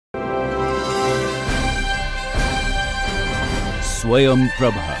Swayam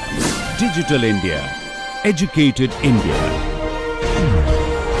Prabha. Digital India. Educated India.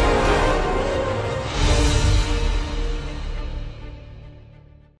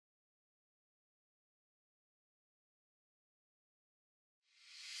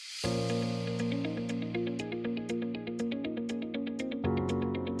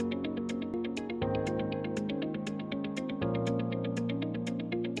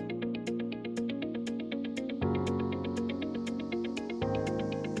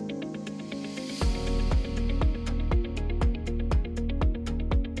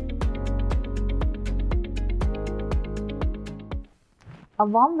 A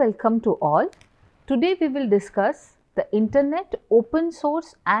warm welcome to all. Today we will discuss the Internet, open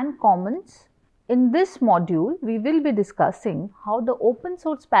source and commons. In this module, we will be discussing how the open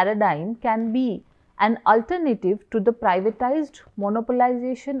source paradigm can be an alternative to the privatized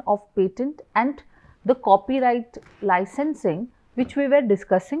monopolization of patent and the copyright licensing which we were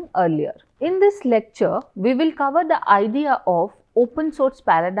discussing earlier. In this lecture, we will cover the idea of open source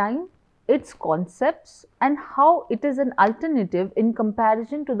paradigm, its concepts and how it is an alternative in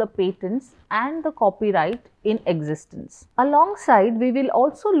comparison to the patents and the copyright in existence. Alongside, we will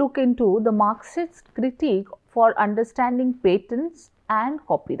also look into the Marxist critique for understanding patents and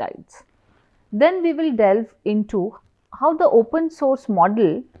copyrights. Then we will delve into how the open source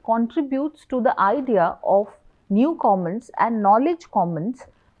model contributes to the idea of new commons and knowledge commons,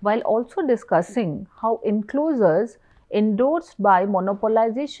 while also discussing how enclosures endorsed by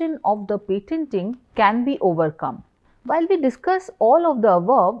monopolization of the patenting can be overcome. While we discuss all of the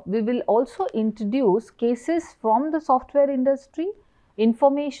above, we will also introduce cases from the software industry,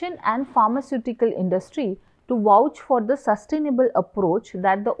 information and pharmaceutical industry to vouch for the sustainable approach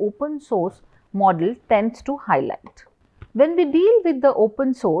that the open source model tends to highlight. When we deal with the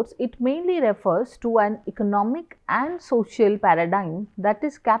open source, it mainly refers to an economic and social paradigm that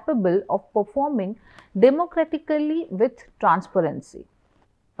is capable of performing democratically with transparency.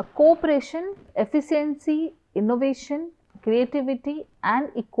 A cooperation, efficiency, innovation, creativity and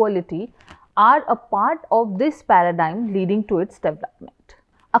equality are a part of this paradigm leading to its development.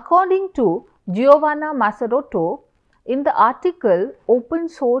 According to Giovanna Massarotto, in the article Open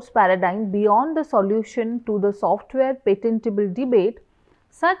Source Paradigm Beyond the Solution to the Software Patentable Debate,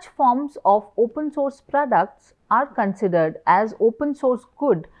 such forms of open source products are considered as open source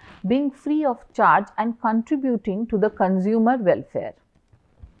good, being free of charge and contributing to the consumer welfare.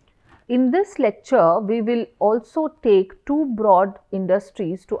 In this lecture, we will also take two broad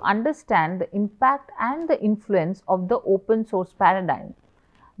industries to understand the impact and the influence of the open source paradigm.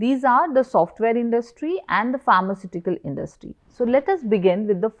 These are the software industry and the pharmaceutical industry. So let us begin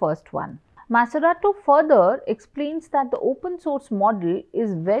with the first one. Massarotto further explains that the open source model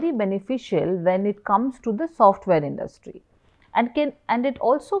is very beneficial when it comes to the software industry and it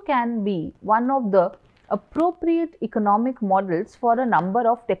also can be one of the appropriate economic models for a number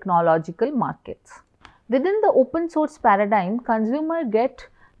of technological markets. Within the open source paradigm, consumers get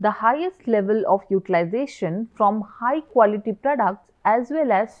the highest level of utilization from high quality products as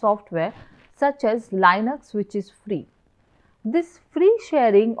well as software such as Linux, which is free. This free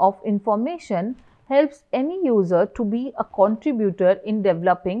sharing of information helps any user to be a contributor in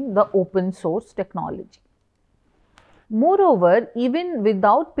developing the open source technology. Moreover, even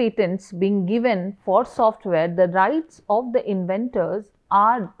without patents being given for software, the rights of the inventors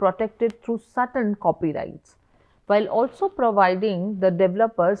are protected through certain copyrights, while also providing the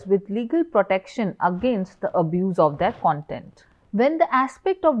developers with legal protection against the abuse of their content. When the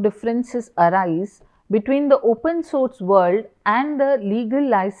aspect of differences arise between the open source world and the legal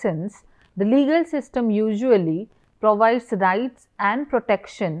license, the legal system usually provides rights and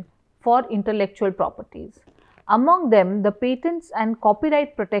protection for intellectual properties. Among them, the patents and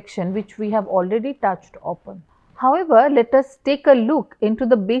copyright protection, which we have already touched upon. However, let us take a look into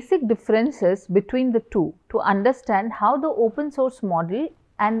the basic differences between the two to understand how the open source model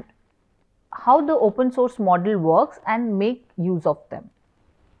works and make use of them.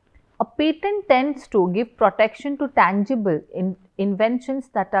 A patent tends to give protection to tangible inventions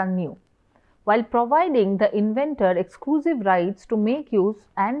that are new, while providing the inventor exclusive rights to make use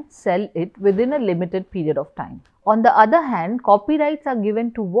and sell it within a limited period of time. On the other hand, copyrights are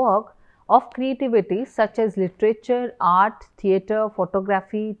given to work of creativity such as literature, art, theatre,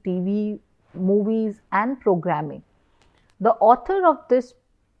 photography, TV, movies and programming. The author of this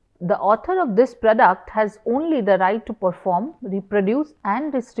product has only the right to perform, reproduce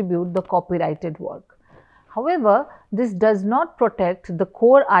and distribute the copyrighted work. However, this does not protect the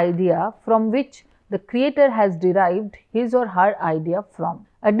core idea from which the creator has derived his or her idea from.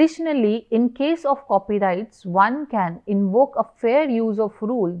 Additionally, in case of copyrights, one can invoke a fair use of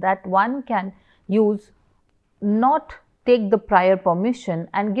rule that one can use not take the prior permission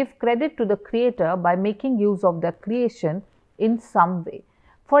and give credit to the creator by making use of their creation in some way.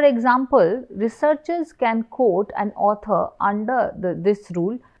 For example, researchers can quote an author under this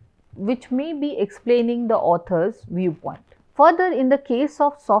rule, which may be explaining the author's viewpoint. Further, in the case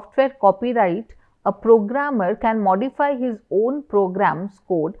of software copyright, a programmer can modify his own program's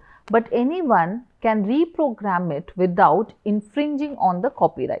code, but anyone can reprogram it without infringing on the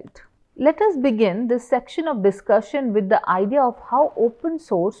copyright. Let us begin this section of discussion with the idea of how open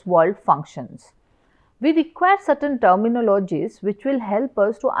source world functions. We require certain terminologies which will help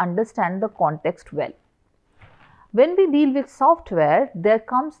us to understand the context well. When we deal with software, there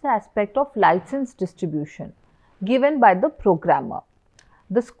comes the aspect of license distribution given by the programmer.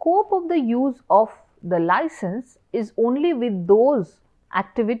 The scope of the use of the license is only with those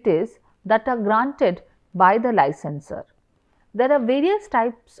activities that are granted by the licensor. There are various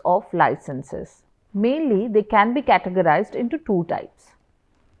types of licenses. Mainly, they can be categorized into two types.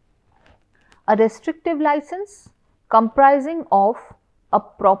 A restrictive license comprising of a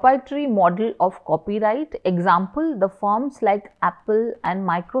proprietary model of copyright. Example, the firms like Apple and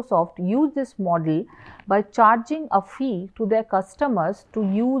Microsoft use this model by charging a fee to their customers to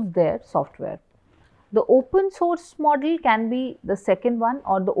use their software. The open source model can be the second one,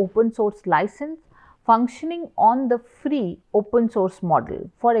 or the open source license functioning on the free open source model.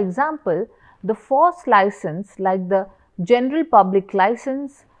 For example, the FOSS license, like the General Public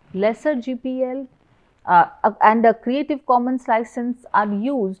License, Lesser GPL, and a Creative Commons license are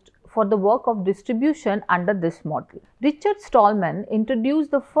used for the work of distribution under this model. Richard Stallman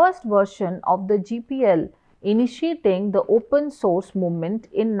introduced the first version of the GPL, initiating the open source movement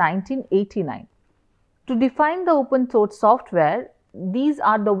in 1989. To define the open source software, these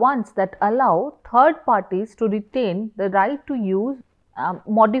are the ones that allow third parties to retain the right to use,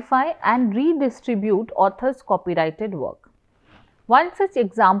 modify and redistribute authors' copyrighted work. One such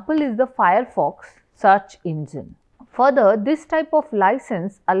example is the Firefox search engine. Further, this type of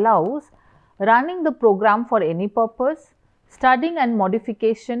license allows running the program for any purpose, studying and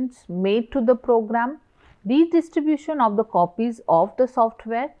modifications made to the program, redistribution of the copies of the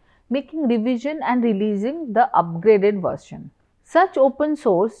software, making revision and releasing the upgraded version. Such open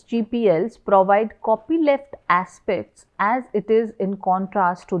source GPLs provide copyleft aspects, as it is in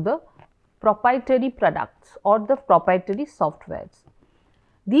contrast to the proprietary products or the proprietary softwares.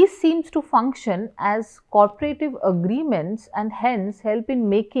 These seems to function as cooperative agreements and hence help in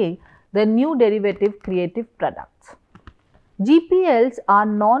making the new derivative creative products. GPLs are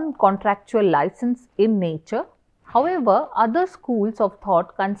non-contractual license in nature. However, other schools of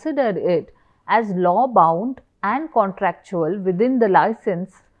thought consider it as law-bound and contractual within the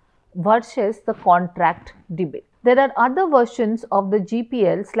license versus the contract debate. There are other versions of the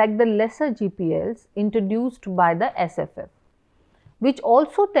GPLs like the lesser GPLs introduced by the SFF, which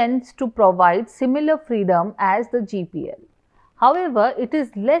also tends to provide similar freedom as the GPL. However, it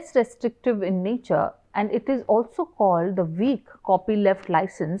is less restrictive in nature and it is also called the weak copyleft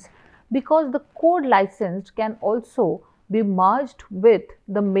license because the code licensed can also be merged with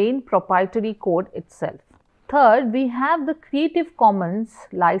the main proprietary code itself. Third, we have the Creative Commons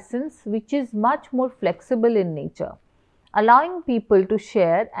license, which is much more flexible in nature, allowing people to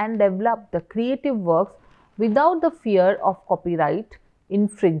share and develop the creative works without the fear of copyright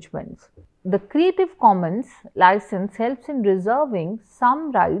infringements. The Creative Commons license helps in reserving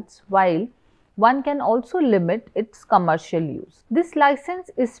some rights while one can also limit its commercial use. This license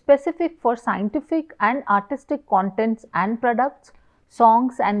is specific for scientific and artistic contents and products,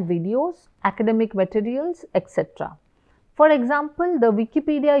 songs and videos, academic materials, etc. For example, the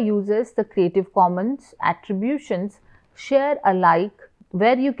Wikipedia uses the Creative Commons attributions share alike,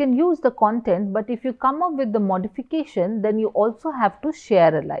 where you can use the content, but if you come up with the modification, then you also have to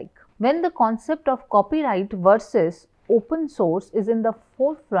share alike. When the concept of copyright versus open source is in the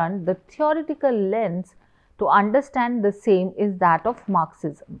forefront, the theoretical lens to understand the same is that of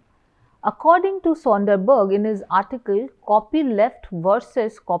Marxism. According to Sonderberg in his article Copyleft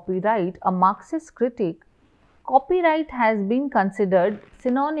versus Copyright, a Marxist critique, copyright has been considered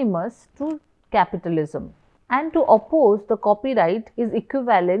synonymous to capitalism, and to oppose the copyright is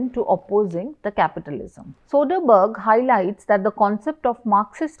equivalent to opposing the capitalism. Soderbergh highlights that the concept of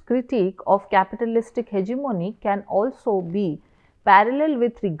Marxist critique of capitalistic hegemony can also be parallel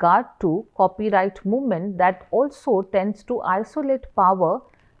with regard to copyright movement that also tends to isolate power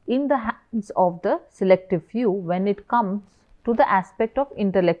in the hands of the selective few when it comes to the aspect of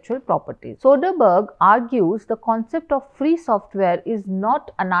intellectual property. Soderbergh argues the concept of free software is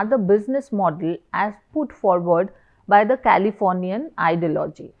not another business model as put forward by the Californian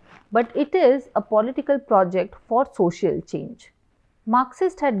ideology, but it is a political project for social change.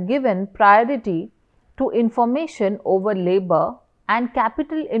 Marxists had given priority to information over labor and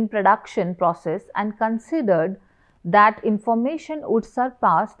capital in production process and considered that information would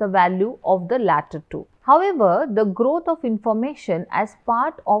surpass the value of the latter two. However, the growth of information as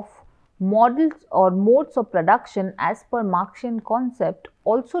part of models or modes of production as per Marxian concept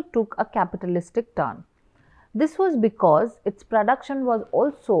also took a capitalistic turn. This was because its production was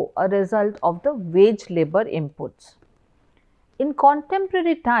also a result of the wage labor inputs. In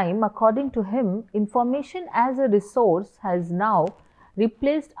contemporary time, according to him, information as a resource has now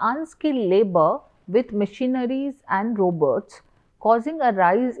replaced unskilled labor with machineries and robots, causing a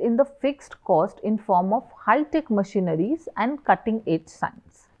rise in the fixed cost in form of high-tech machineries and cutting-edge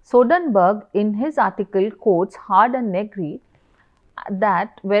science. Soderbergh in his article quotes Hard and Negri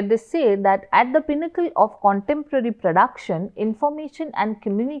where they say that at the pinnacle of contemporary production, information and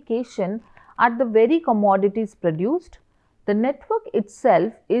communication are the very commodities produced. The network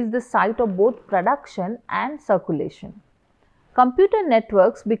itself is the site of both production and circulation. Computer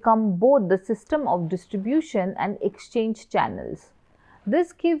networks become both the system of distribution and exchange channels.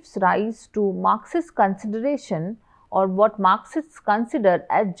 This gives rise to Marxist consideration or what Marxists consider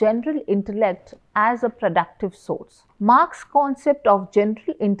as general intellect as a productive source. Marx's concept of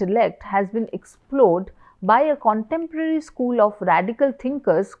general intellect has been explored by a contemporary school of radical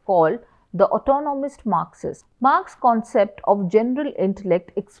thinkers called the autonomist Marxists. Marx's concept of general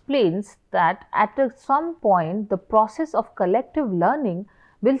intellect explains that at some point the process of collective learning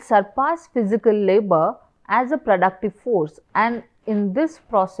will surpass physical labor as a productive force and in this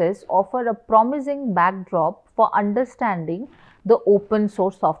process offer a promising backdrop for understanding the open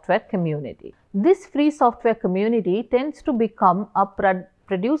source software community. This free software community tends to become a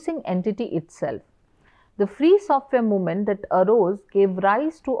producing entity itself. The free software movement that arose gave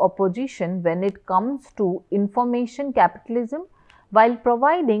rise to opposition when it comes to information capitalism while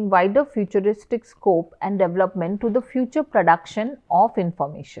providing wider futuristic scope and development to the future production of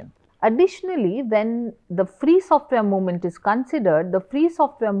information. Additionally, when the free software movement is considered, the free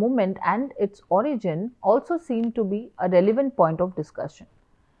software movement and its origin also seem to be a relevant point of discussion.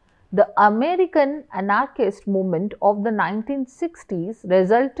 The American anarchist movement of the 1960s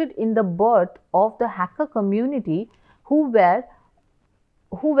resulted in the birth of the hacker community who were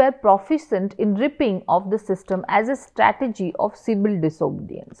proficient in ripping off the system as a strategy of civil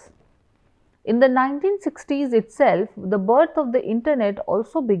disobedience. In the 1960s itself, the birth of the internet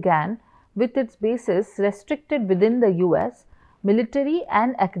also began with its basis restricted within the US, military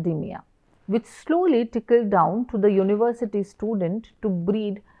and academia, which slowly trickled down to the university student to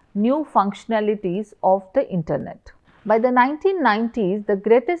breed new functionalities of the internet. By the 1990s, the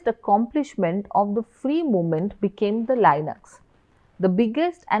greatest accomplishment of the free movement became the Linux, the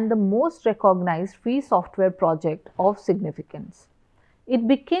biggest and the most recognized free software project of significance. It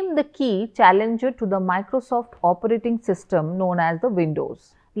became the key challenger to the Microsoft operating system known as the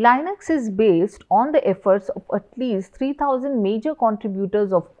Windows. Linux is based on the efforts of at least 3,000 major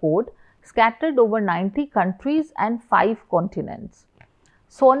contributors of code scattered over 90 countries and 5 continents.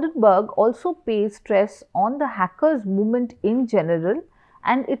 Soderbergh also pays stress on the hackers movement in general,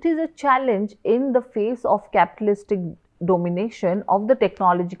 and it is a challenge in the face of capitalistic domination of the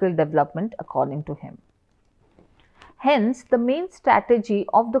technological development according to him. Hence, the main strategy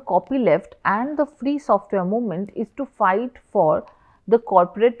of the copyleft and the free software movement is to fight for the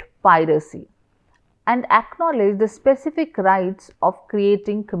corporate piracy and acknowledge the specific rights of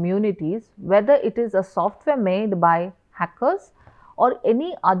creating communities, whether it is a software made by hackers or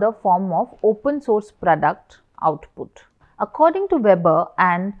any other form of open source product output. According to Weber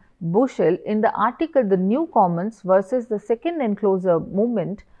and Bushell in the article The New Commons versus the Second Enclosure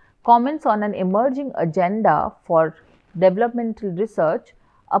Movement comments on an emerging agenda for developmental research,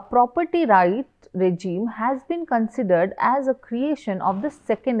 a property right regime has been considered as a creation of the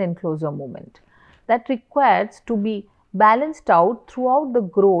Second Enclosure Movement that requires to be balanced out throughout the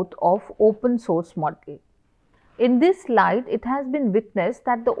growth of open source model. In this light, it has been witnessed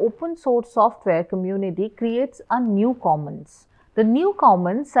that the open source software community creates a new commons. The new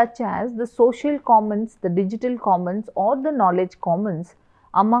commons such as the social commons, the digital commons or the knowledge commons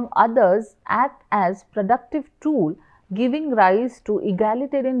among others act as productive tool giving rise to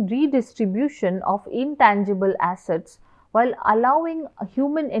egalitarian redistribution of intangible assets while allowing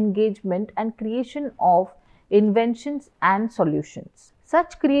human engagement and creation of inventions and solutions.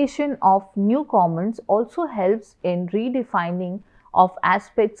 Such creation of new commons also helps in redefining of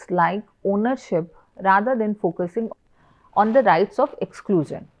aspects like ownership rather than focusing on the rights of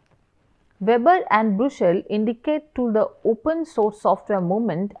exclusion. Weber and Brussels indicate to the open source software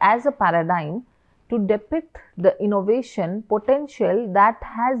movement as a paradigm to depict the innovation potential that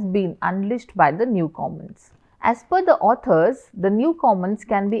has been unleashed by the new commons. As per the authors, the new commons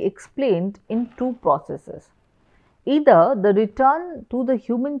can be explained in two processes. Either the return to the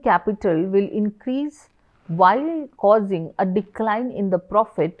human capital will increase while causing a decline in the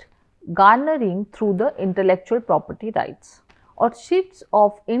profit garnering through the intellectual property rights, or shifts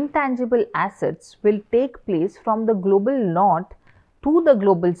of intangible assets will take place from the global north to the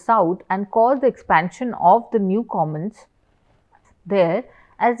global south and cause the expansion of the new commons there,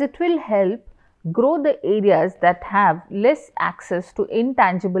 as it will help grow the areas that have less access to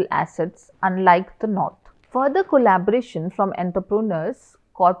intangible assets unlike the north. Further collaboration from entrepreneurs,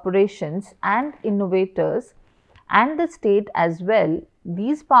 corporations and innovators and the state as well,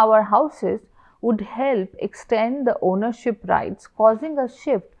 these powerhouses would help extend the ownership rights, causing a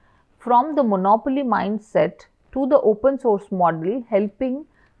shift from the monopoly mindset to the open source model, helping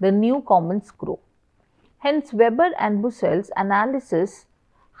the new commons grow. Hence, Weber and Brussels' analysis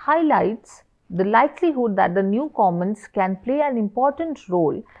highlights the likelihood that the new commons can play an important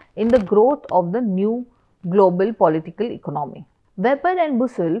role in the growth of the new global political economy. Weber and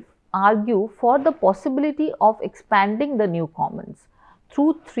Brussels argue for the possibility of expanding the new commons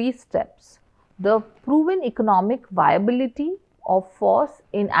through three steps: the proven economic viability of force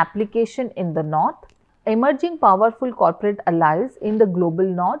in application in the north, emerging powerful corporate allies in the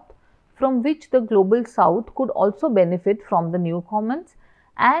global north from which the global south could also benefit from the new commons,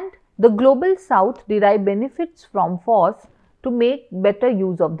 and the global south derive benefits from force to make better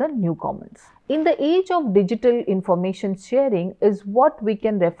use of the new commons. In the age of digital information sharing is what we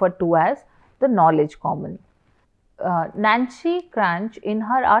can refer to as the knowledge common. Nancy Cranch, in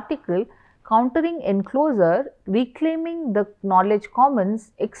her article Countering Enclosure, Reclaiming the Knowledge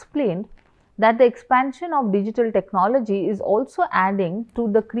Commons, explained that the expansion of digital technology is also adding to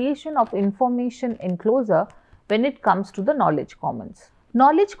the creation of information enclosure when it comes to the knowledge commons.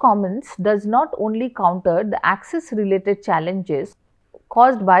 Knowledge commons does not only counter the access related challenges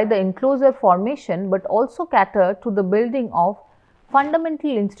caused by the enclosure formation but also cater to the building of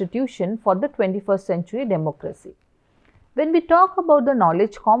fundamental institution for the 21st century democracy. When we talk about the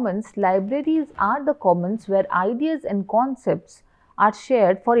knowledge commons, libraries are the commons where ideas and concepts are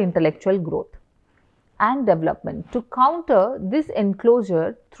shared for intellectual growth and development. To counter this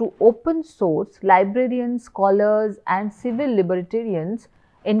enclosure through open source, librarians, scholars and civil libertarians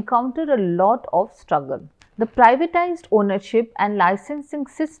encounter a lot of struggle. The privatized ownership and licensing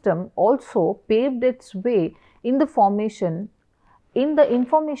system also paved its way in the formation in the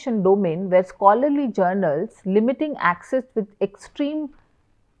information domain, where scholarly journals limiting access with extreme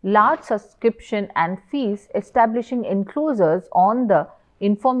large subscription and fees, establishing enclosures on the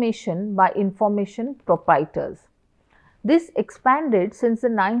information by information proprietors. This expanded since the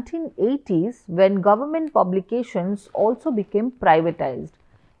 1980s when government publications also became privatized,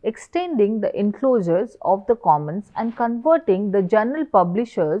 extending the enclosures of the commons and converting the journal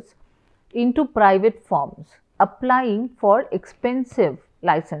publishers into private firms, applying for expensive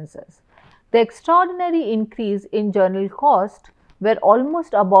licenses. The extraordinary increase in journal cost were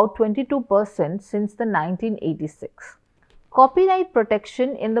almost about 22% since the 1986. Copyright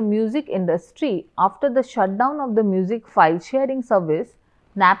protection in the music industry after the shutdown of the music file sharing service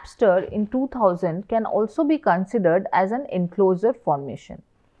Napster in 2000 can also be considered as an enclosure formation.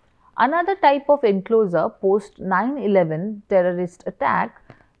 Another type of enclosure post 9/11 terrorist attack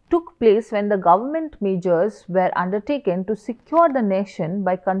took place when the government measures were undertaken to secure the nation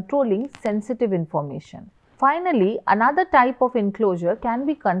by controlling sensitive information. Finally, another type of enclosure can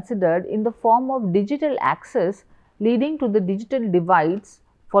be considered in the form of digital access, leading to the digital divides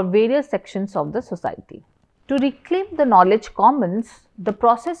for various sections of the society. To reclaim the knowledge commons, the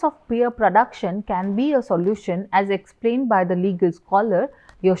process of peer production can be a solution, as explained by the legal scholar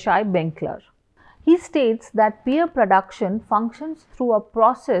Yoshai Benkler. He states that peer production functions through a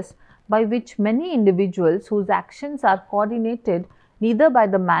process by which many individuals whose actions are coordinated neither by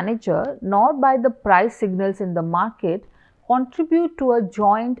the manager nor by the price signals in the market contribute to a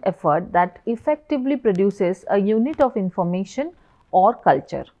joint effort that effectively produces a unit of information or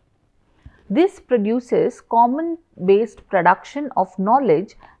culture. This produces common-based production of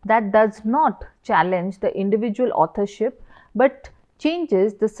knowledge that does not challenge the individual authorship but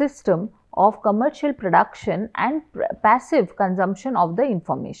changes the system of commercial production and passive consumption of the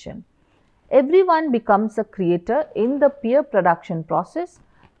information. Everyone becomes a creator in the peer production process,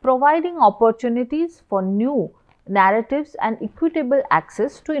 providing opportunities for new narratives and equitable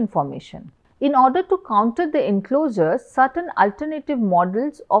access to information. In order to counter the enclosures, certain alternative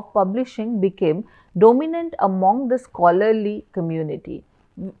models of publishing became dominant among the scholarly community,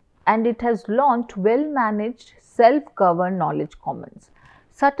 and it has launched well-managed, self-governed knowledge commons.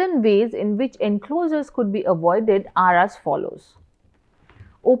 Certain ways in which enclosures could be avoided are as follows.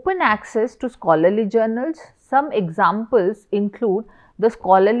 Open access to scholarly journals. Some examples include the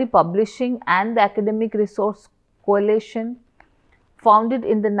Scholarly Publishing and the Academic Resource Coalition, founded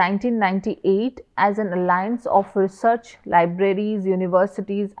in the 1998 as an alliance of research libraries,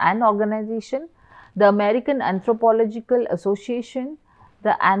 universities and organizations, the American Anthropological Association,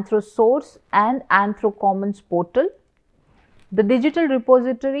 the AnthroSource and AnthroCommons portal. The Digital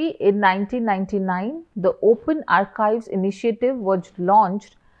Repository in 1999, the Open Archives Initiative was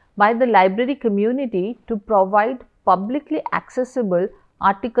launched by the library community to provide publicly accessible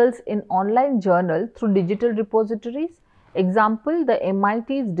articles in online journal through digital repositories. Example, the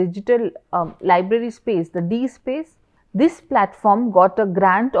MIT's digital library space, the D-Space. This platform got a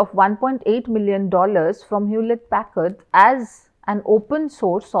grant of $1.8 million from Hewlett Packard as an open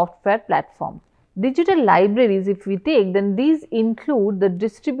source software platform. Digital libraries, if we take, then these include the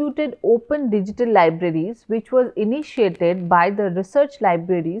distributed open digital libraries, which was initiated by the research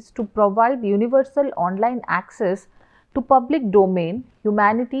libraries to provide universal online access to public domain,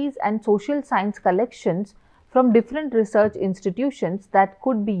 humanities and social science collections from different research institutions that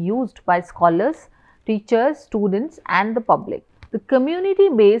could be used by scholars, teachers, students and the public. The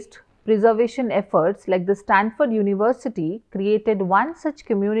community-based preservation efforts like the Stanford University created one such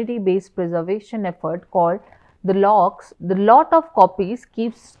community-based preservation effort called the LOCKS. The lot of copies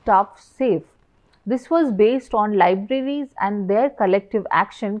keeps stuff safe. This was based on libraries and their collective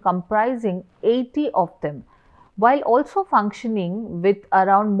action comprising 80 of them. While also functioning with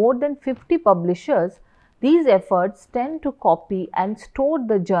around more than 50 publishers, these efforts tend to copy and store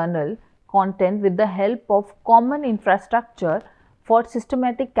the journal content with the help of common infrastructure for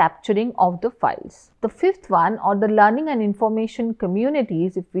systematic capturing of the files. The fifth one, or the learning and information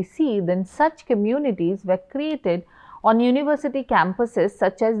communities, if we see, then such communities were created on university campuses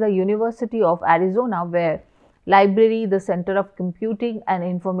such as the University of Arizona, where library, the Center of Computing and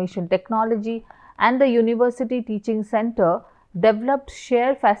Information Technology and the University Teaching Center developed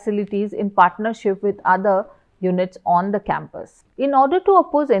shared facilities in partnership with other units on the campus. In order to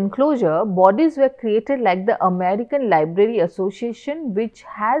oppose enclosure, bodies were created like the American Library Association, which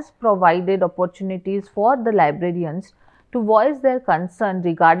has provided opportunities for the librarians to voice their concern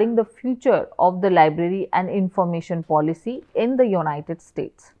regarding the future of the library and information policy in the United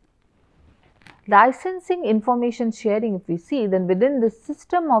States. Licensing information sharing, if we see, then within this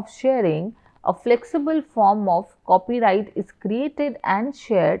system of sharing, a flexible form of copyright is created and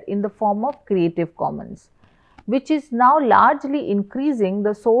shared in the form of Creative Commons, which is now largely increasing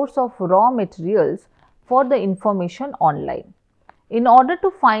the source of raw materials for the information online. In order to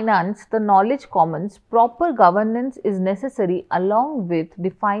finance the knowledge commons, proper governance is necessary along with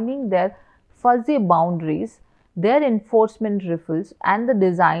defining their fuzzy boundaries, their enforcement riffles and the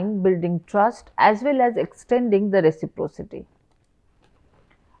design building trust as well as extending the reciprocity.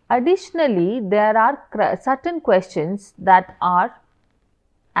 Additionally, there are certain questions that are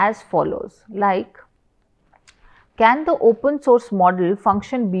as follows, like, can the open source model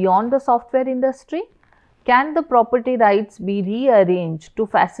function beyond the software industry? Can the property rights be rearranged to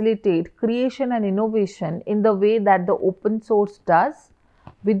facilitate creation and innovation in the way that the open source does,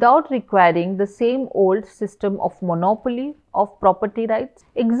 without requiring the same old system of monopoly of property rights?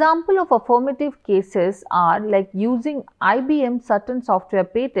 Example of affirmative cases are like using IBM certain software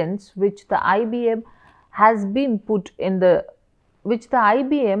patents which the IBM has put in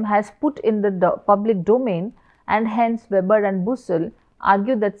the public domain, and hence Weber and Bussell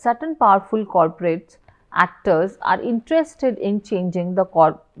argue that certain powerful corporate actors are interested in changing the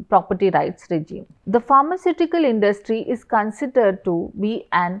property rights regime. The pharmaceutical industry is considered to be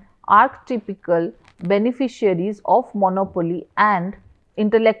an archetypical beneficiaries of monopoly and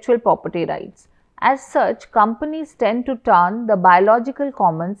intellectual property rights. As such, companies tend to turn the biological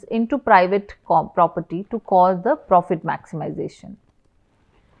commons into private property to cause the profit maximization.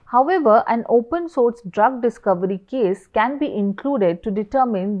 However, an open source drug discovery case can be included to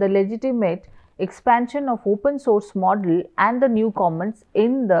determine the legitimate expansion of open source model and the new commons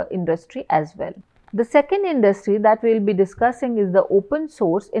in the industry as well. The second industry that we will be discussing is the open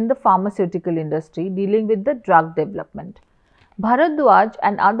source in the pharmaceutical industry, dealing with the drug development. Bharadwaj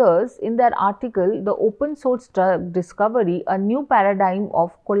and others in their article, The Open Source Drug Discovery, a New Paradigm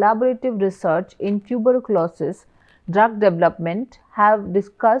of Collaborative Research in Tuberculosis Drug Development, have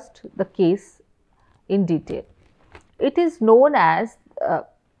discussed the case in detail. It is well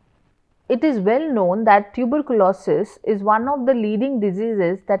known that tuberculosis is one of the leading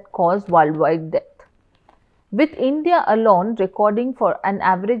diseases that cause worldwide death, with India alone recording for an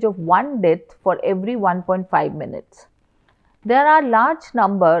average of 1 death for every 1.5 minutes. There are large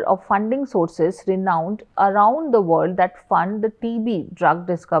number of funding sources renowned around the world that fund the TB drug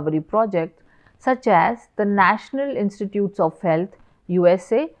discovery project, such as the National Institutes of Health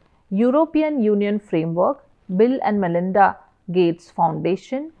USA, European Union Framework, Bill and Melinda Gates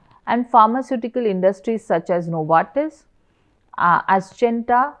Foundation, and pharmaceutical industries such as Novartis,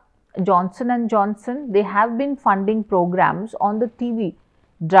 AstraZeneca, Johnson & Johnson. They have been funding programs on the TB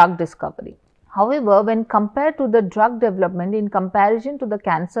drug discovery. However, when compared to the drug development in comparison to the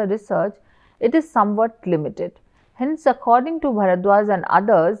cancer research, it is somewhat limited. Hence, according to Bharadwaj and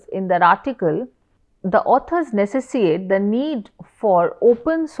others in their article, the authors necessitate the need for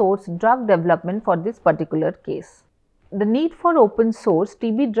open source drug development for this particular case. The need for open source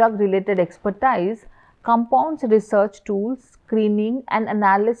TB drug related expertise compounds research tools, screening and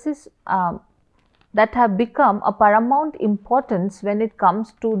analysis that have become a paramount importance when it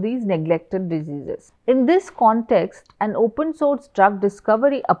comes to these neglected diseases. In this context, an open source drug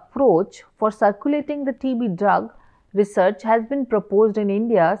discovery approach for circulating the TB drug research has been proposed in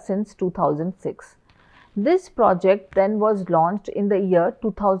India since 2006. This project then was launched in the year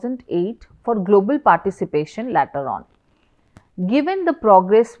 2008 for global participation later on. Given the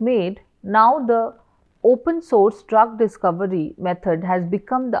progress made, now the open source drug discovery method has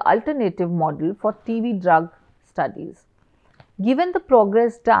become the alternative model for TB drug studies. Given the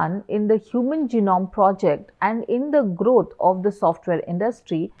progress done in the Human Genome Project and in the growth of the software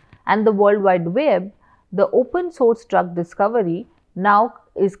industry and the World Wide Web, the open source drug discovery now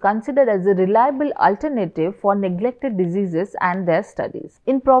is considered as a reliable alternative for neglected diseases and their studies.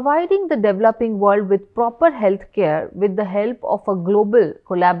 In providing the developing world with proper health care with the help of a global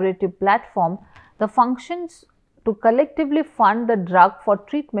collaborative platform, the functions to collectively fund the drug for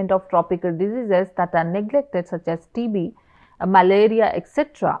treatment of tropical diseases that are neglected such as TB, malaria,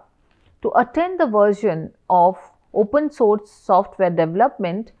 etc. To attain the version of open source software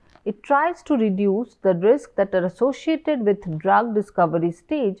development, it tries to reduce the risks that are associated with drug discovery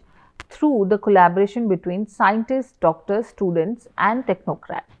stage through the collaboration between scientists, doctors, students and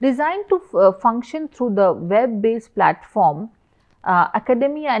technocrats. Designed to function through the web-based platform,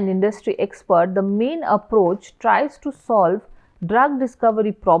 academia and industry expert, the main approach tries to solve drug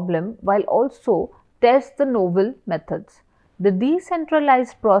discovery problem while also test the novel methods. The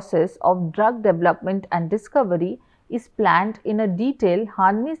decentralized process of drug development and discovery is planned in a detail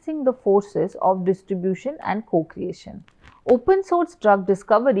harnessing the forces of distribution and co-creation. Open source drug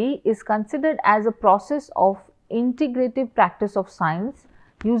discovery is considered as a process of integrative practice of science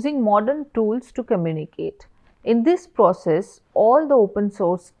using modern tools to communicate. In this process, all the open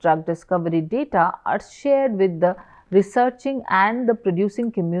source drug discovery data are shared with the researching and the producing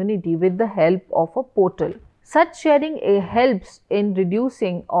community with the help of a portal. Such sharing helps in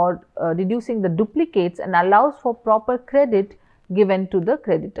reducing the duplicates and allows for proper credit given to the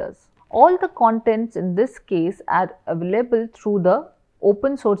creditors. All the contents in this case are available through the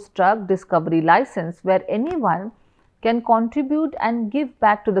open source drug discovery license, where anyone can contribute and give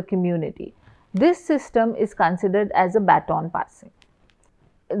back to the community. This system is considered as a baton passing.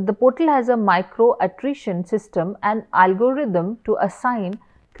 The portal has a micro attrition system and algorithm to assign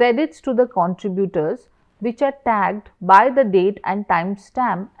credits to the contributors, which are tagged by the date and time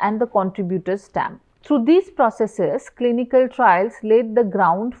stamp and the contributor's stamp. Through these processes, clinical trials laid the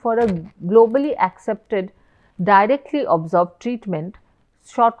ground for a globally accepted, directly observed treatment,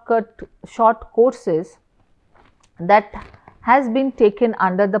 short courses that has been taken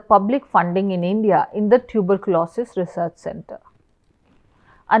under the public funding in India in the Tuberculosis Research Center.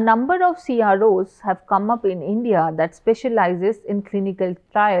 A number of CROs have come up in India that specializes in clinical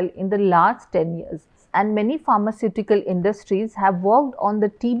trial in the last 10 years. And many pharmaceutical industries have worked on the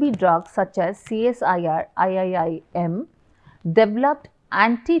TB drugs such as CSIR, IIM, developed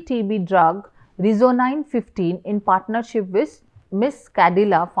anti-TB drug Lecture-09 15 in partnership with Miss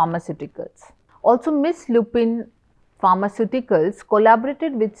Cadila Pharmaceuticals. Also, Miss Lupin Pharmaceuticals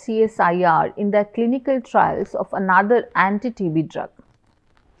collaborated with CSIR in their clinical trials of another anti-TB drug.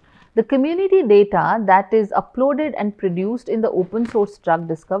 The community data that is uploaded and produced in the open source drug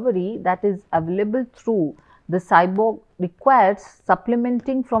discovery that is available through the cyborg requires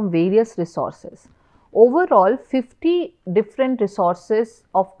supplementing from various resources. Overall, 50 different resources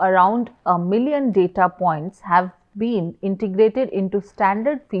of around 1 million data points have been integrated into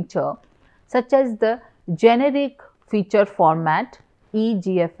standard feature such as the generic feature format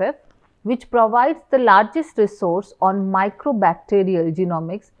EGFF, which provides the largest resource on microbacterial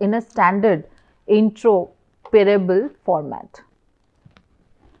genomics in a standard interoperable format.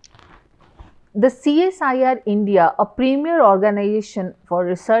 The CSIR India, a premier organization for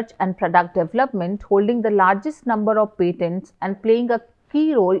research and product development, holding the largest number of patents and playing a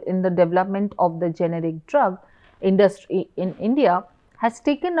key role in the development of the generic drug industry in India, has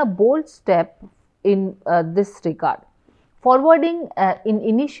taken a bold step in this regard, forwarding in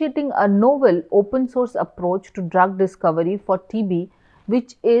initiating a novel open source approach to drug discovery for TB,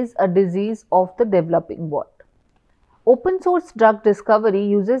 which is a disease of the developing world. Open source drug discovery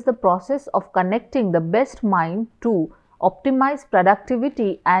uses the process of connecting the best mind to optimize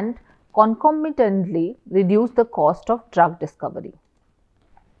productivity and concomitantly reduce the cost of drug discovery.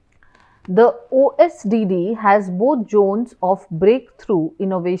 The OSDD has both zones of breakthrough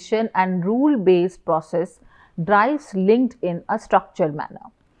innovation and rule-based process drives linked in a structured manner.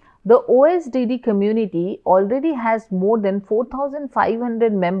 The OSDD community already has more than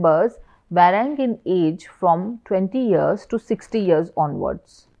 4,500 members varying in age from 20 years to 60 years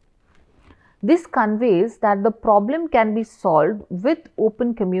onwards. This conveys that the problem can be solved with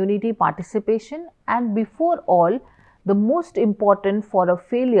open community participation, and before all, the most important for a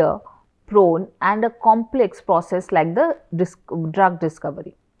failure prone and a complex process like the drug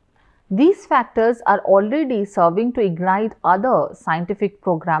discovery. These factors are already serving to ignite other scientific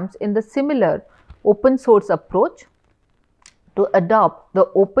programs in the similar open source approach to adopt the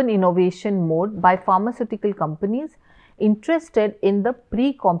open innovation mode by pharmaceutical companies interested in the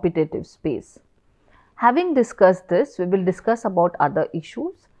pre-competitive space. Having discussed this, we will discuss about other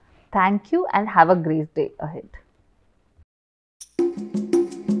issues. Thank you and have a great day ahead.